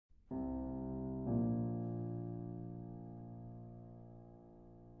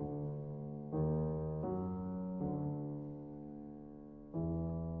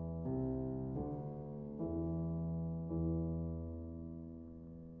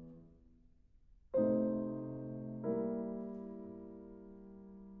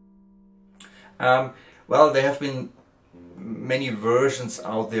Well, there have been many versions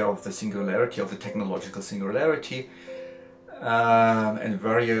out there of the singularity, of the technological singularity, and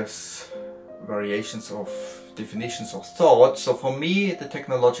various variations of definitions of thought. So for me, the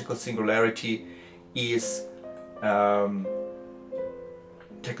technological singularity is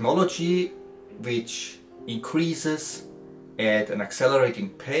technology which increases at an accelerating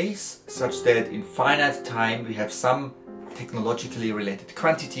pace, such that in finite time we have some technologically related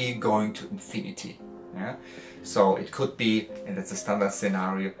quantity going to infinity. Yeah? So it could be, and that's a standard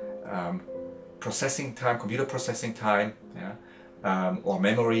scenario, processing time, computer processing time, yeah? Or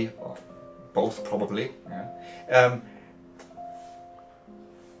memory, or both probably. Yeah?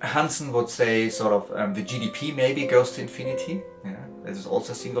 Hansen would say sort of the GDP maybe goes to infinity. Yeah? That is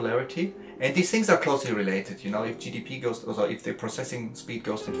also singularity. And these things are closely related. You know, if GDP goes, or if the processing speed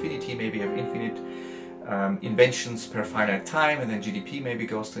goes to infinity, maybe you have infinite inventions per finite time, and then GDP maybe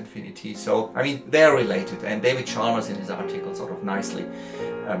goes to infinity. So, I mean, they're related, and David Chalmers in his article sort of nicely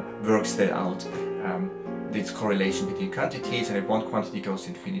works that out, this correlation between quantities, and if one quantity goes to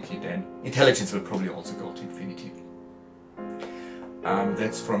infinity, then intelligence will probably also go to infinity.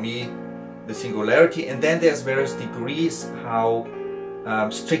 That's for me the singularity, and then there's various degrees how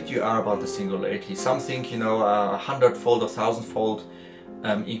strict you are about the singularity. Some think, you know, 100-fold or 1,000-fold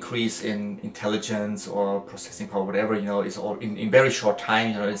increase in intelligence or processing power, whatever, you know, is all in very short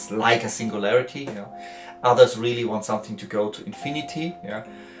time, you know, it's like a singularity, you know. Others really want something to go to infinity, yeah.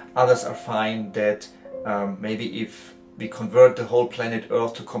 Others are fine that maybe if we convert the whole planet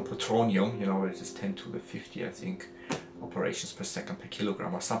Earth to computronium, you know, which is 10 to the 50, I think, operations per second per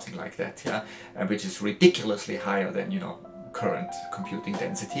kilogram or something like that, yeah, and which is ridiculously higher than, you know, current computing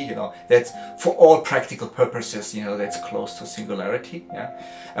density, you know, that's for all practical purposes, you know, that's close to singularity. Yeah,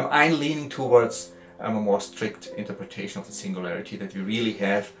 I'm leaning towards a more strict interpretation of the singularity, that we really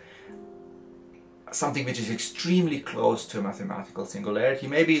have something which is extremely close to a mathematical singularity,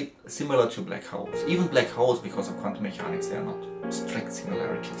 maybe similar to black holes. Even black holes, because of quantum mechanics, they are not strict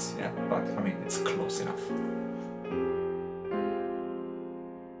singularities, yeah, but I mean, it's close enough.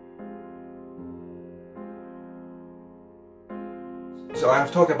 So I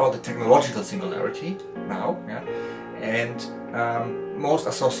have talked about the technological singularity now, yeah, and most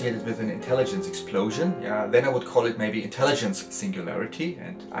associated with an intelligence explosion. Yeah, then I would call it maybe intelligence singularity,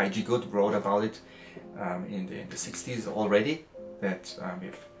 and I.G. Good wrote about it in the 60s already, that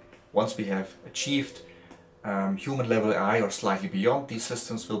once we have achieved human level AI or slightly beyond, these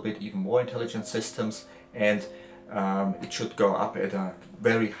systems will build even more intelligent systems, and it should go up at a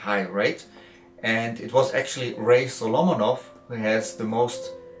very high rate. And it was actually Ray Solomonoff who has the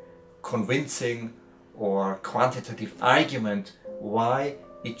most convincing or quantitative argument why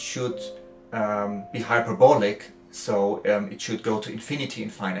it should be hyperbolic, so it should go to infinity in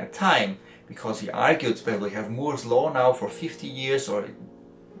finite time, because he argued that we have Moore's law now for 50 years or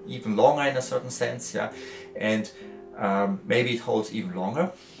even longer in a certain sense, yeah, and maybe it holds even longer.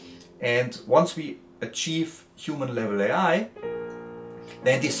 And once we achieve human level AI,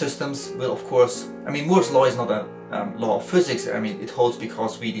 then these systems will, of course, I mean, Moore's law is not a law of physics. I mean, it holds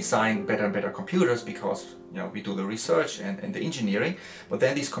because we design better and better computers, because, you know, we do the research and the engineering, but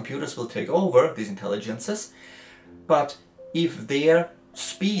then these computers will take over, these intelligences. But if their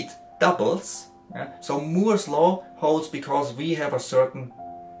speed doubles, yeah, so Moore's law holds because we have a certain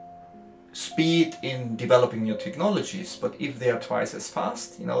speed in developing new technologies, but if they are twice as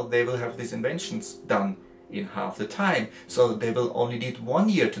fast, you know, they will have these inventions done in half the time, so they will only need 1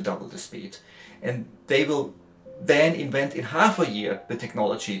 year to double the speed, and they will then invent in half a year the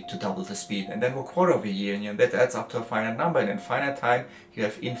technology to double the speed, and then a quarter of a year, and that adds up to a finite number, and in finite time you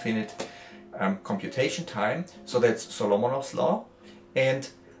have infinite computation time. So that's Solomonov's law. And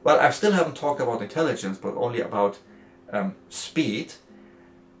well, I still haven't talked about intelligence, but only about speed.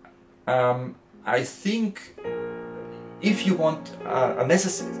 I think if you want a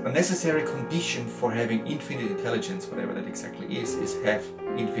necessary condition for having infinite intelligence, whatever that exactly is have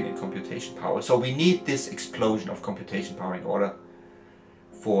infinite computation power. So we need this explosion of computation power in order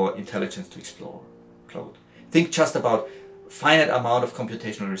for intelligence to explode. Think just about finite amount of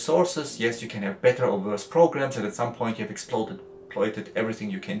computational resources. Yes, you can have better or worse programs, and at some point you have exploited everything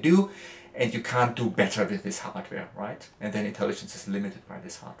you can do, and you can't do better with this hardware, right? And then intelligence is limited by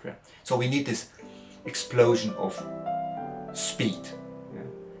this hardware. So we need this explosion of speed.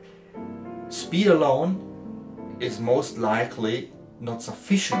 Yeah. Speed alone is most likely not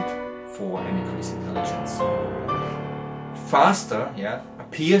sufficient for an increased intelligence. Faster, yeah,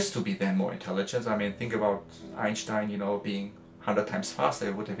 appears to be then more intelligence. I mean, think about Einstein, you know, being 100 times faster.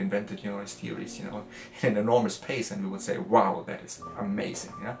 He would have invented, you know, his theories, you know, in an enormous pace, and we would say, wow, that is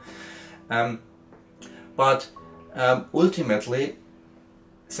amazing. Yeah. But ultimately,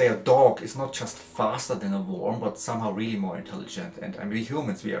 say a dog is not just faster than a worm, but somehow really more intelligent. And I mean, we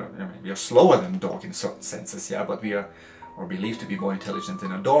humans, we are slower than a dog in certain senses, yeah, but we are, or believed to be more intelligent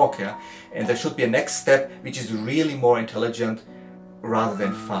than a dog, yeah. And there should be a next step, which is really more intelligent rather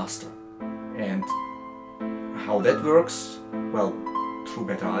than faster. And how that works? Well, through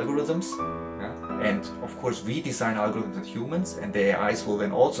better algorithms. Yeah? And of course, we design algorithms as humans, and the AIs will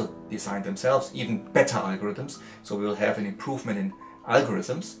then also design themselves even better algorithms. So we will have an improvement in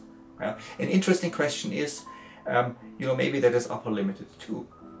algorithms. Yeah? An interesting question is, maybe that is upper limited too.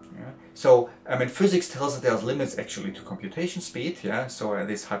 Yeah? So, I mean, physics tells us there's limits actually to computation speed. Yeah. So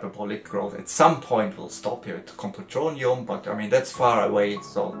this hyperbolic growth at some point will stop here at completronium, but I mean that's far away.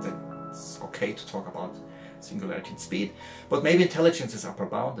 So it's okay to talk about singularity and speed. But maybe intelligence is upper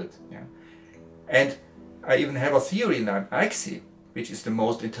bounded. Yeah. And I even have a theory in IXI, which is the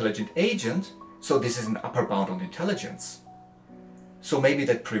most intelligent agent. So this is an upper bound on intelligence. So maybe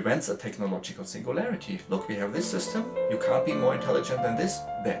that prevents a technological singularity. Look, we have this system, you can't be more intelligent than this,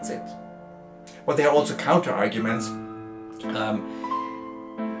 that's it. But there are also counter-arguments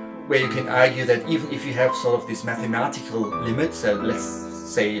where you can argue that even if you have sort of these mathematical limits, let's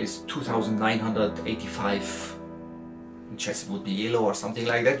say it's 2985, in chess it would be yellow or something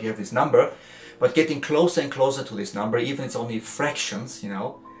like that, you have this number, but getting closer and closer to this number, even if it's only fractions,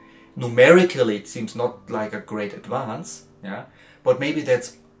 numerically it seems not like a great advance, yeah. But maybe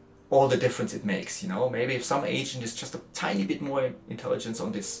that's all the difference it makes, Maybe if some agent is just a tiny bit more intelligence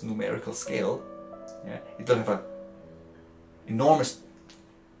on this numerical scale, yeah, it will have an enormous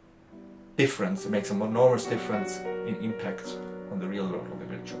difference. It makes an enormous difference in impact on the real world, on the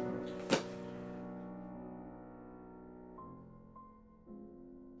virtual world.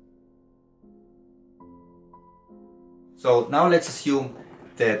 So now let's assume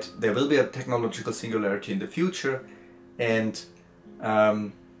that there will be a technological singularity in the future, and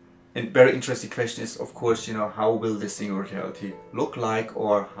very interesting question is, of course, how will the singularity look like,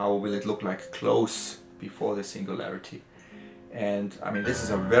 or how will it look like close before the singularity? And I mean, this is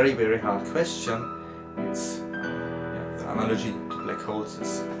a very, very hard question. It's the analogy to black holes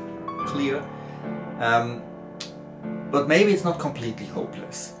is clear, but maybe it's not completely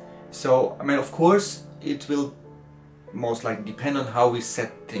hopeless. So I mean, of course, it will most likely depend on how we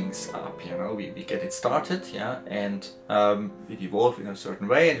set things up. We get it started, yeah, and it evolves in a certain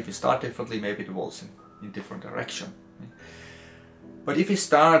way, and if we start differently, maybe it evolves in different direction. But if we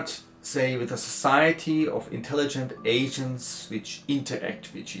start, say, with a society of intelligent agents which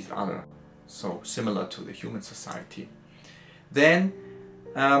interact with each other, so similar to the human society, then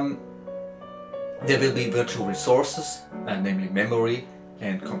there will be virtual resources, namely memory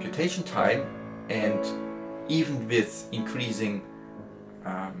and computation time, and even with increasing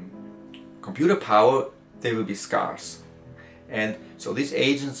computer power, they will be scarce. And so these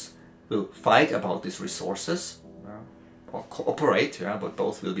agents will fight about these resources, or cooperate, but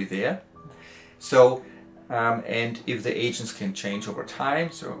both will be there. So, and if the agents can change over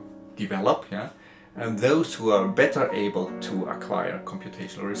time, so develop, and those who are better able to acquire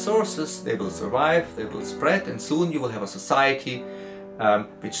computational resources, they will survive, they will spread, and soon you will have a society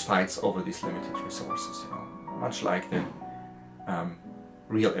which fights over these limited resources, much like the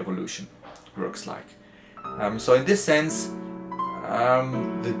real evolution works like. So in this sense,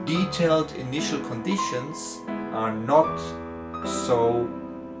 the detailed initial conditions are not so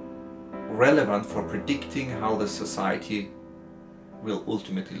relevant for predicting how the society will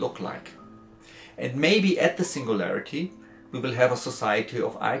ultimately look like. And maybe at the singularity we will have a society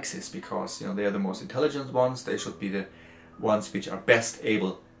of IXIS, because they are the most intelligent ones. They should be the ones which are best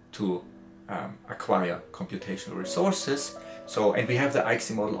able to acquire computational resources. So, and we have the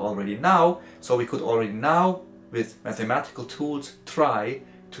IXI model already now, so we could already now with mathematical tools try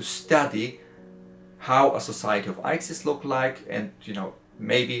to study how a society of IXIS look like, and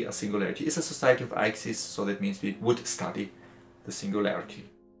maybe a singularity is a society of IXIS, so that means we would study the singularity.